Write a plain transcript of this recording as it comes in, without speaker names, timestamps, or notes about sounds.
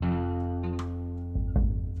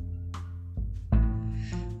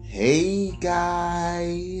Hey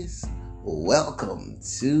guys, welcome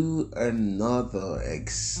to another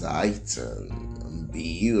exciting,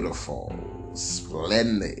 beautiful,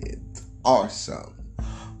 splendid, awesome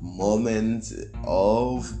moment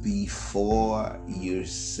of Before You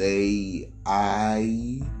Say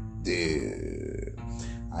I Do.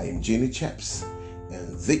 I am Jenny Chaps,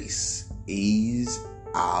 and this is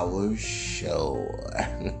our show.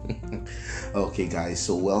 Okay guys,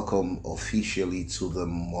 so welcome officially to the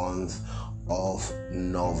month of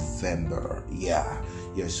November.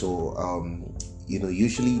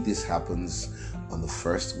 Usually this happens on the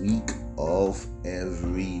first week of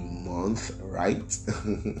every month, right?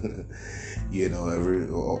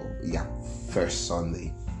 First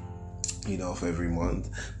Sunday of every month.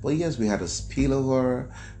 But yes, we had a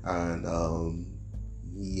spillover, and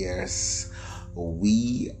yes,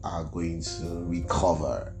 we are going to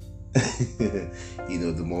recover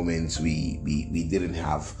the moments we didn't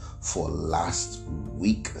have for last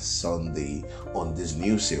week Sunday on this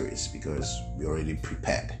new series, because we already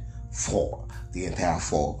prepared for the entire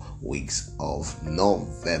 4 weeks of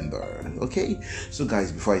November. Okay, so guys,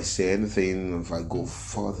 before I say anything, if I go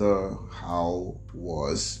further, how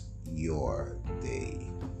was your day?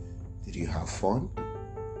 Did you have fun?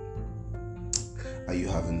 Are you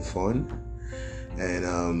having fun?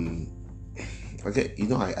 And okay,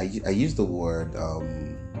 I use the word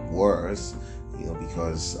worse,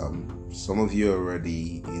 because some of you are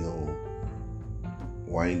already,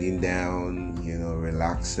 winding down,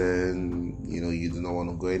 relaxing, you do not want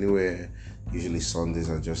to go anywhere. Usually Sundays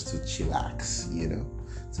are just to chillax,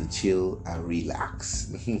 to chill and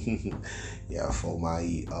relax. For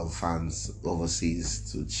my fans overseas,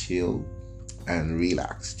 to chill and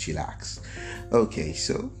relax, chillax. Okay,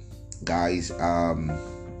 so guys, I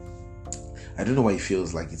don't know why it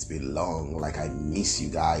feels like it's been long, like I miss you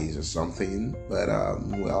guys or something, but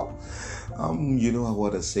you know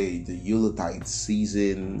what I say, the Yuletide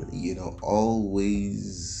season,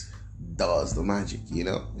 always does the magic,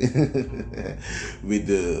 with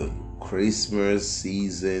the Christmas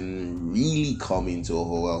season really coming to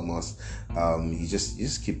overwhelm us. You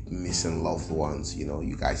just keep missing loved ones.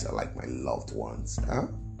 You guys are like my loved ones, huh?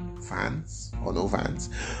 Fans or no fans,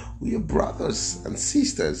 we are brothers and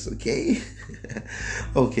sisters. Okay.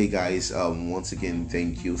 Okay guys, once again,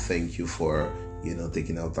 thank you for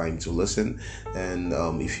taking our time to listen. And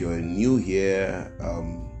if you're new here,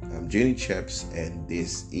 I'm Jenny Chaps, and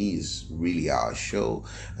this is really our show.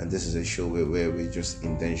 And this is a show where we're just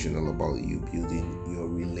intentional about you building your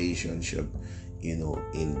relationship in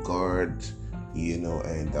God,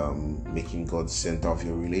 and making God center of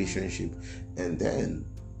your relationship, and then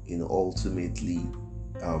ultimately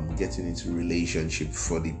getting into relationship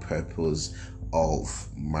for the purpose of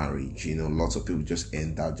marriage. Lots of people just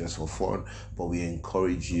enter just for fun, but we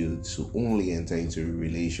encourage you to only enter into a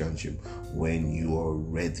relationship when you are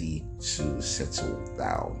ready to settle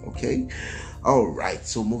down. Okay, all right,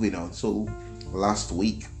 so moving on. So last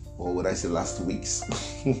week, or would I say last weeks,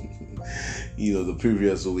 the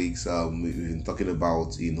previous weeks, we've been talking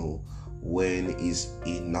about when is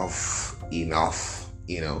enough,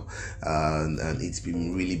 and it's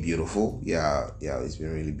been really beautiful. It's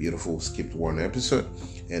been really beautiful. Skipped one episode,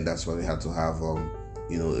 and that's why we had to have a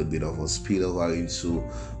bit of a spillover into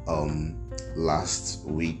last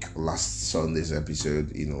Sunday's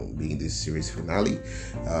episode, being this series finale.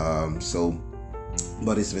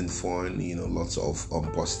 But it's been fun, lots of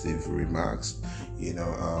positive remarks,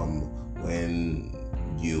 when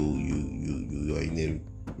you are in a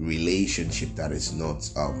relationship that is not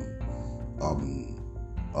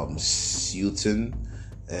suiting,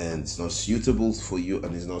 and it's not suitable for you,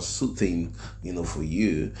 and it's not suiting for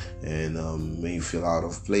you, and when you feel out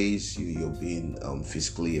of place, you're being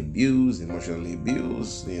physically abused, emotionally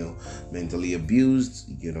abused, mentally abused,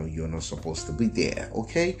 you're not supposed to be there.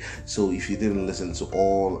 Okay, so if you didn't listen to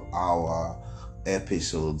all our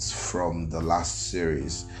episodes from the last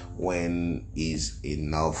series, when is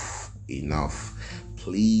enough,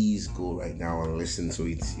 please go right now and listen to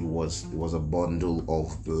it. It was a bundle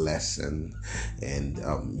of blessing, and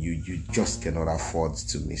you just cannot afford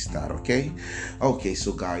to miss that. Okay,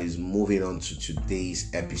 so guys, moving on to today's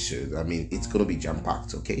episode. I mean, it's gonna be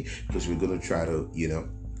jam-packed, okay, because we're gonna try to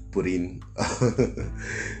put in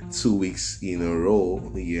 2 weeks in a row,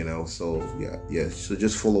 so so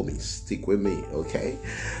just follow me, stick with me. Okay,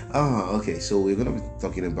 so we're gonna be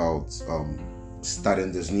talking about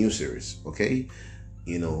starting this new series. Okay,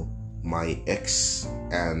 my ex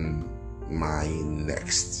and my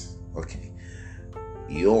next. Okay,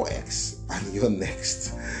 your ex and your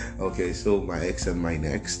next. Okay, so my ex and my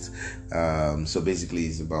next. So basically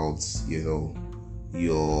it's about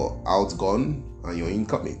your outgone and your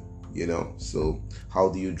incoming. So how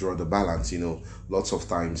do you draw the balance? Lots of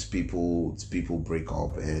times people break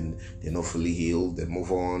up and they're not fully healed, they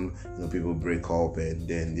move on. People break up and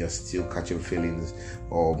then they're still catching feelings,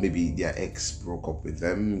 or maybe their ex broke up with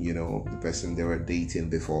them. The person they were dating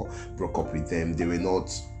before broke up with them. They were not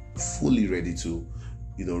fully ready to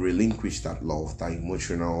relinquish that love, that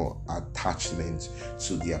emotional attachment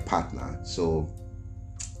to their partner. So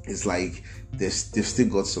it's like they've still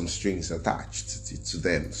got some strings attached to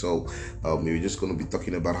them. So we're just going to be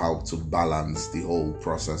talking about how to balance the whole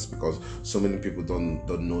process, because so many people don't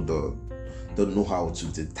know how to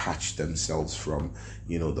detach themselves from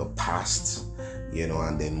the past,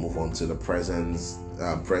 and then move on to the present.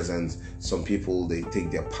 Some people, they take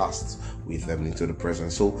their past with them into the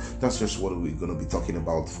present. So that's just what we're going to be talking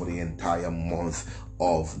about for the entire month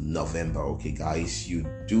of November. Okay, guys, you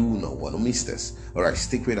do not want to miss this. All right,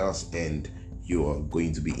 stick with us and you are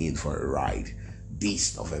going to be in for a ride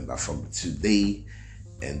this November, from today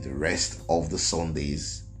and the rest of the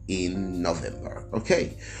Sundays in November.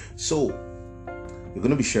 Okay, so we're going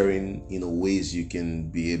to be sharing ways you can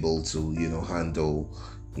be able to handle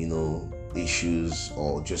issues,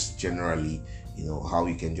 or just generally how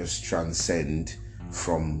you can just transcend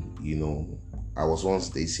from I was once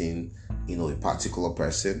dating a particular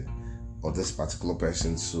person, or this particular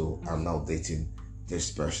person, so I'm now dating this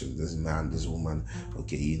person, this man, this woman.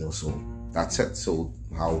 Okay, so that's it. So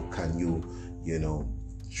how can you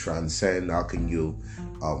transcend? How can you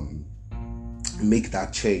make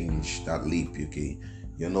that change, that leap? Okay,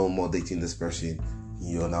 you're no more dating this person,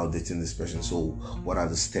 you're now dating this person. So what are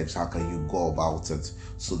the steps? How can you go about it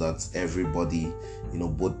so that everybody,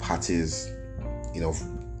 both parties,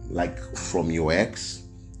 like from your ex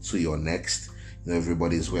to your next,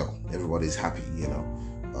 everybody's well, everybody's happy,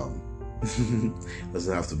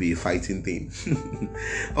 doesn't have to be a fighting thing.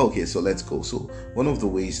 Okay, so let's go. So one of the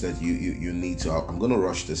ways that you need to, I'm going to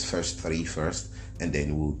rush this first three first, and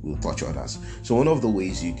then we'll touch others. So one of the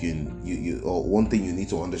ways you can, or one thing you need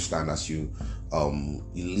to understand as you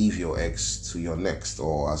leave your ex to your next,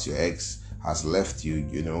 or as your ex has left you,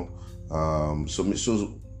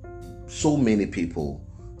 so many people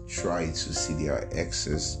try to see their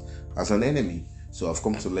exes as an enemy. So I've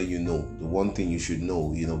come to let you know, the one thing you should know,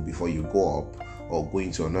 before you go up or go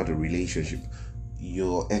into another relationship,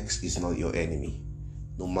 your ex is not your enemy.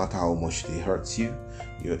 No matter how much they hurt you,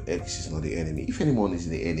 your ex is not the enemy. If anyone is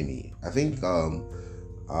the enemy, I think, I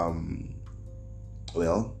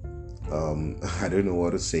don't know what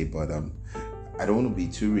to say, but I don't want to be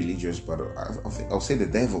too religious, but I'll say the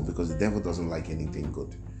devil, because the devil doesn't like anything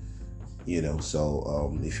good.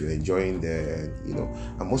 So if you're enjoying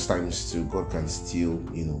and most times too, God can still,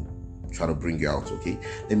 try to bring you out. Okay,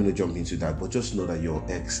 let me not jump into that, but just know that your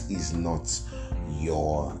ex is not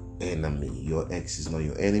your enemy. Your ex is not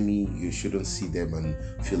your enemy. You shouldn't see them and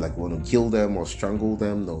feel like you want to kill them or strangle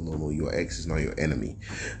them. No, your ex is not your enemy.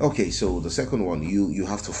 Okay, so the second one, you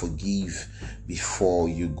have to forgive before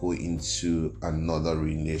you go into another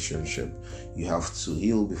relationship. You have to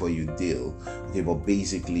heal before you deal. Okay, but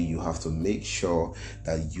basically you have to make sure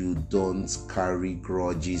that you don't carry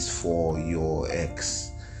grudges for your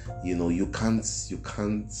ex. You can't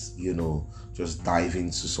just dive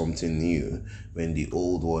into something new when the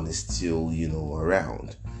old one is still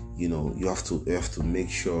around. You have to make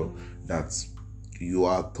sure that you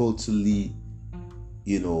are totally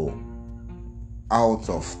out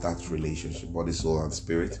of that relationship, body, soul, and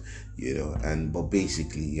spirit. But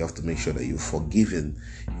basically you have to make sure that you've forgiven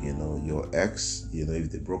your ex.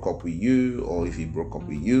 If they broke up with you, or if he broke up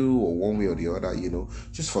with you, or one way or the other,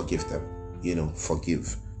 just forgive them.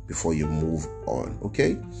 Forgive before you move on.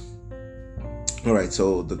 Okay. All right.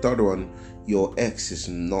 So the third one, your ex is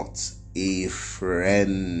not a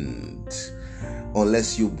friend,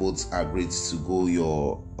 unless you both agreed to go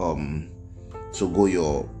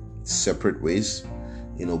your separate ways.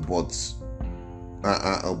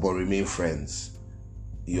 But remain friends.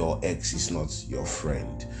 Your ex is not your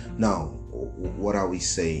friend. Now, what are we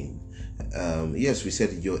saying? Yes, we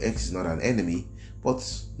said your ex is not an enemy, but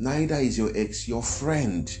neither is your ex your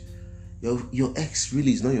friend. Your ex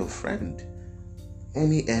really is not your friend.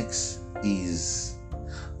 Any ex is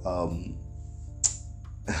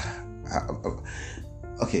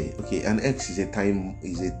okay. An ex is a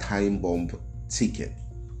time bomb ticking.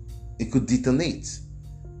 It could detonate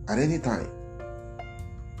at any time.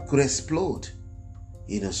 It could explode.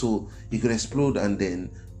 So it could explode, and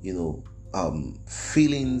then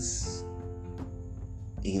feelings,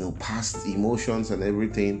 past emotions and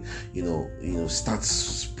everything, starts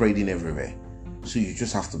spreading everywhere. So you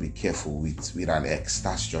just have to be careful with an ex.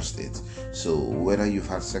 That's just it. So whether you've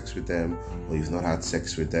had sex with them or you've not had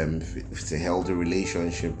sex with them, if it's a healthy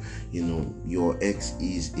relationship, your ex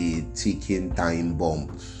is a ticking time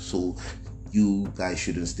bomb. So you guys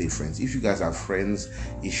shouldn't stay friends. If you guys are friends,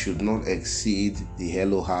 it should not exceed the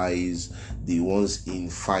hello highs, the ones in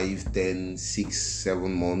 5, 10, 6,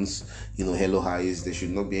 7 months, hello highs. There should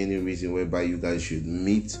not be any reason whereby you guys should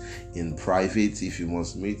meet in private. If you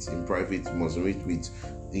must meet in private, you must meet with,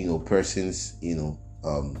 persons,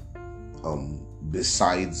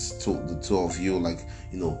 besides the two of you. Like,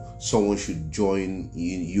 someone should join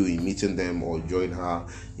you in meeting them, or join her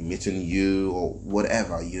in meeting you, or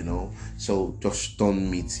whatever, so just don't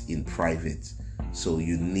meet in private. So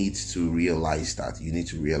you need to realize that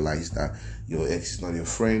your ex is not your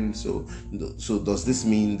friend. So does this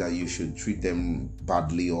mean that you should treat them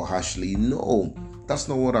badly or harshly? No, that's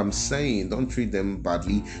not what I'm saying. Don't treat them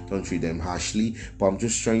badly, don't treat them harshly, but I'm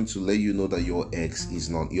just trying to let you know that your ex is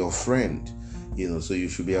not your friend. So you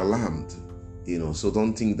should be alarmed. So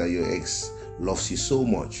don't think that your ex loves you so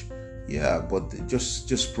much. Yeah, but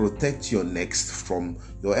just protect your next from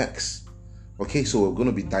your ex. Okay, so we're going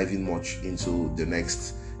to be diving much into the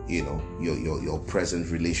next, your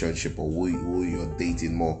present relationship, or who you're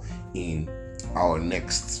dating more in our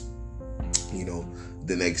next,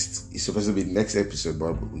 it's supposed to be the next episode,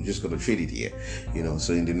 but we're just going to treat it here,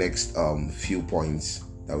 so in the next few points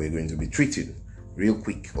that we're going to be treating real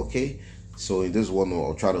quick. Okay, so in this one,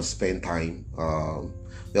 I'll try to spend time,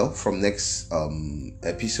 from next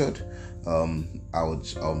episode, I would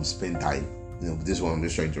spend time, this one I'm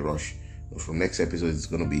just trying to rush. From next episode, it's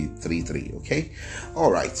going to be 3. Okay,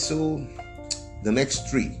 all right, so the next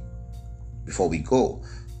 3 before we go,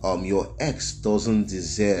 your ex doesn't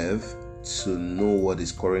deserve to know what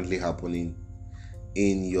is currently happening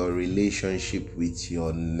in your relationship with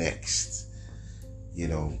your next.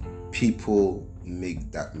 People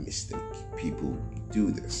make that mistake. People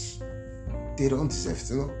do this. They don't deserve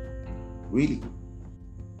to know. Really?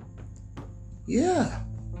 Yeah,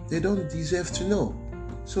 they don't deserve to know.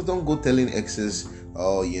 So don't go telling exes,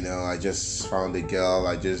 oh, I just found a girl,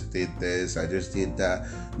 I just did this, I just did that.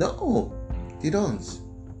 No, they don't.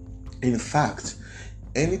 In fact,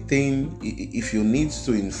 anything, if you need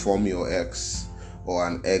to inform your ex or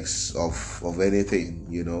an ex of anything,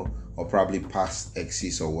 or probably past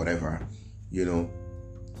exes or whatever,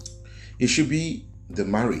 it should be the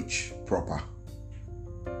marriage proper.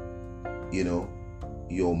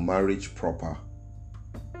 Your marriage proper,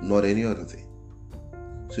 not any other thing.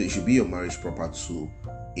 So it should be your marriage proper to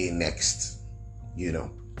a next,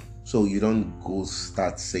 So you don't go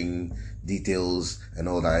start saying details and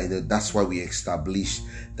all that. That's why we established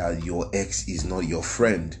that your ex is not your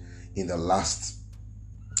friend in the last,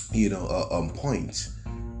 point.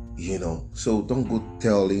 So don't go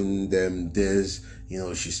telling them this,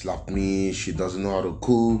 she slapped me, she doesn't know how to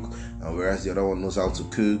cook, and whereas the other one knows how to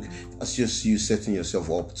cook. That's just you setting yourself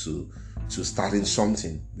up to starting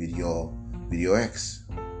something with your ex.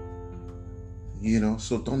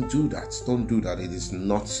 So don't do that. It is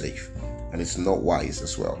not safe, and it's not wise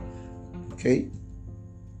as well. Okay,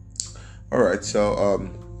 all right, so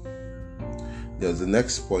the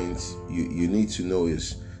next point you need to know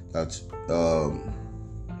is that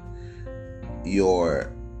your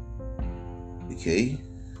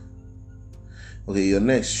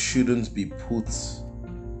next shouldn't be put,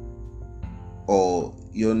 or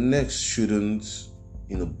your next shouldn't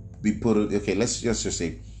be put. Okay, let's just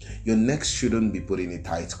say your next shouldn't be put in a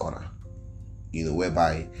tight corner,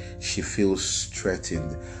 whereby she feels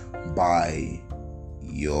threatened by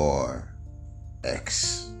your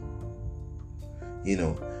ex,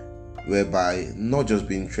 whereby not just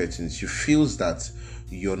being threatened, she feels that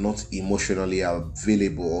you're not emotionally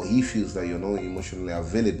available, or he feels that you're not emotionally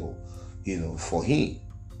available, for him.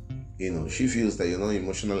 She feels that you're not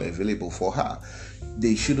emotionally available for her.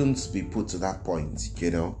 They shouldn't be put to that point,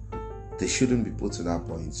 They shouldn't be put to that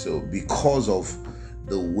point. So because of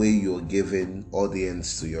the way you're giving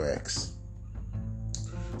audience to your ex,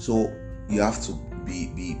 so you have to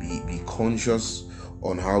be conscious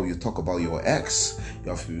on how you talk about your ex. You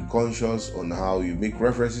have to be conscious on how you make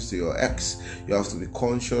references to your ex. You have to be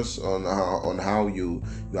conscious on how you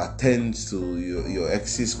attend to your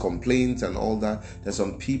ex's complaints and all that. There's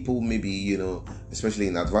some people, maybe, especially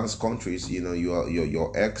in advanced countries,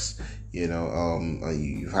 your ex,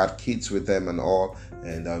 you've had kids with them and all,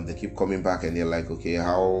 and they keep coming back, and they're like, okay,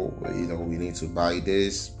 how, we need to buy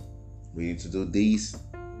this, we need to do this,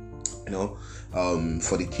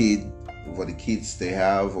 for the kids they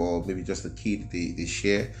have, or maybe just the kid they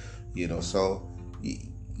share, so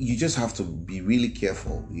you just have to be really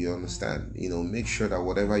careful. You understand? Make sure that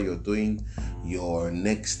whatever you're doing, your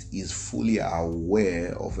next is fully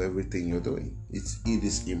aware of everything you're doing. It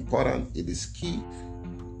is important. It is key.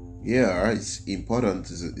 Yeah, it's important.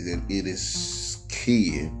 It is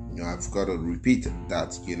key. I've got to repeat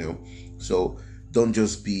that. So don't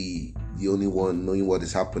just be the only one knowing what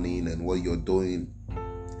is happening and what you're doing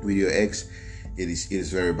with your ex. It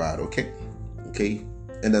is very bad. Okay.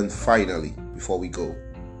 And then finally, before we go,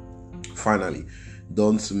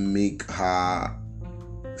 don't make her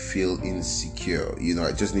feel insecure.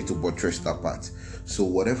 I just need to buttress that part. So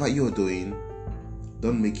whatever you're doing,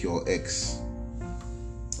 don't make your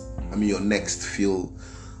next feel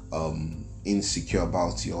insecure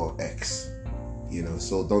about your ex.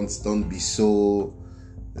 So don't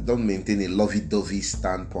maintain a lovey-dovey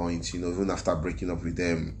standpoint, even after breaking up with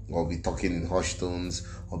them, or be talking in hushed tones,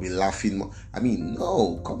 or be laughing more.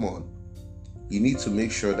 No, come on. You need to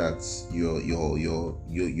make sure that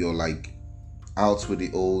you're like out with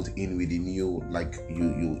the old, in with the new, like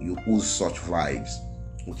you ooze such vibes.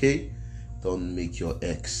 Okay? Don't make your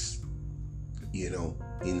ex,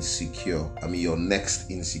 insecure. Your next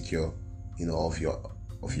insecure, of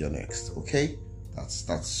your next. Okay?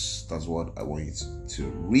 That's what I want you to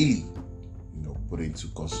really, put into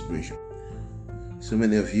consideration. So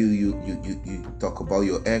many of you talk about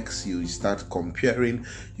your ex, you start comparing,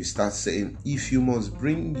 you start saying, if you must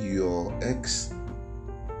bring your ex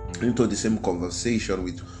into the same conversation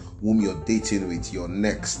with whom you're dating, with your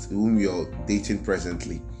next, whom you're dating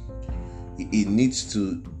presently, it needs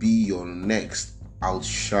to be your next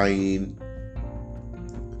outshining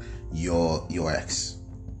your ex.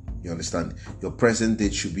 You understand? Your present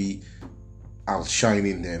date should be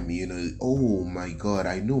outshining them. Oh my God,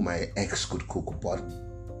 I know my ex could cook, but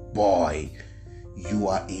boy, you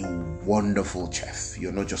are a wonderful chef.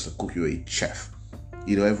 You're not just a cook, you're a chef.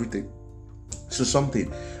 Everything. So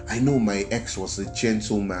something, I know my ex was a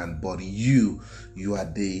gentleman, but you are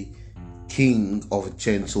the king of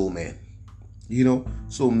gentlemen.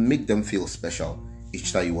 So make them feel special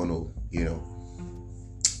each time you want to,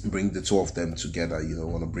 bring the two of them together.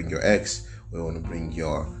 Want to bring your ex, or you want to bring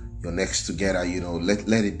your next together.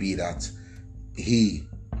 Let it be that he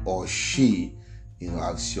or she,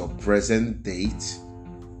 as your present date,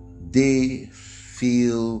 they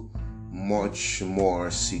feel much more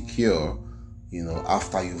secure,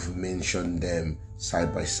 after you've mentioned them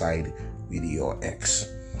side by side with your ex.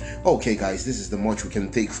 Okay, guys, this is the much we can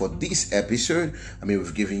take for this episode.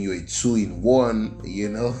 We've given you a 2-in-1,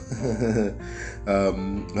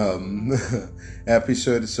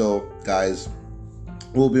 episode. So, guys,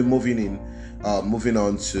 we'll be moving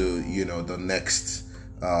on to the next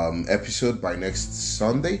episode by next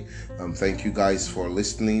Sunday. Thank you guys for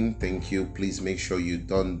listening. Thank you. Please make sure you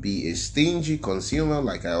don't be a stingy consumer,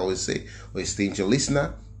 like I always say, or a stingy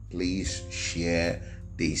listener. Please share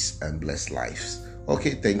this and bless lives.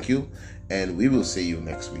 Okay, thank you, and we will see you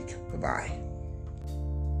next week. Bye-bye.